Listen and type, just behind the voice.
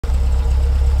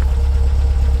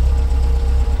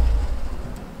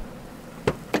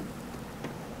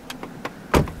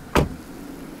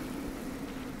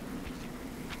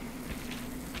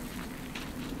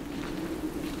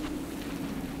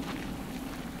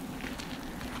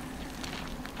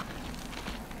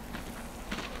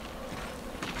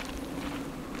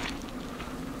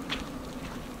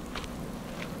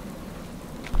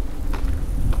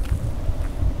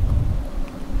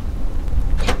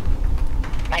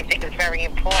I think is very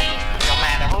important, no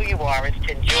matter who you are, is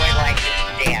to enjoy life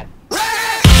and dance.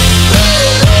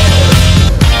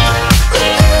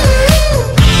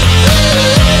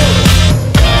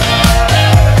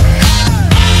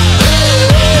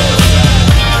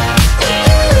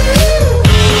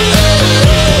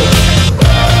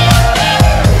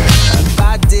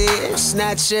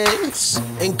 Snatches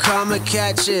and karma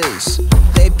catches,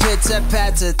 they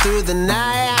pitter-patter through the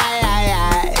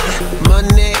night.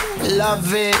 Money,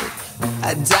 loving,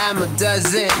 a dime a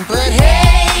dozen. But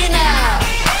hey now,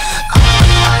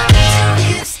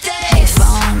 hey,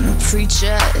 phone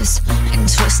preachers and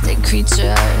twisted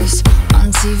creatures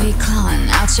on TV clawing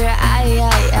out your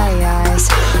eyes.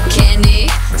 Candy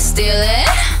stealing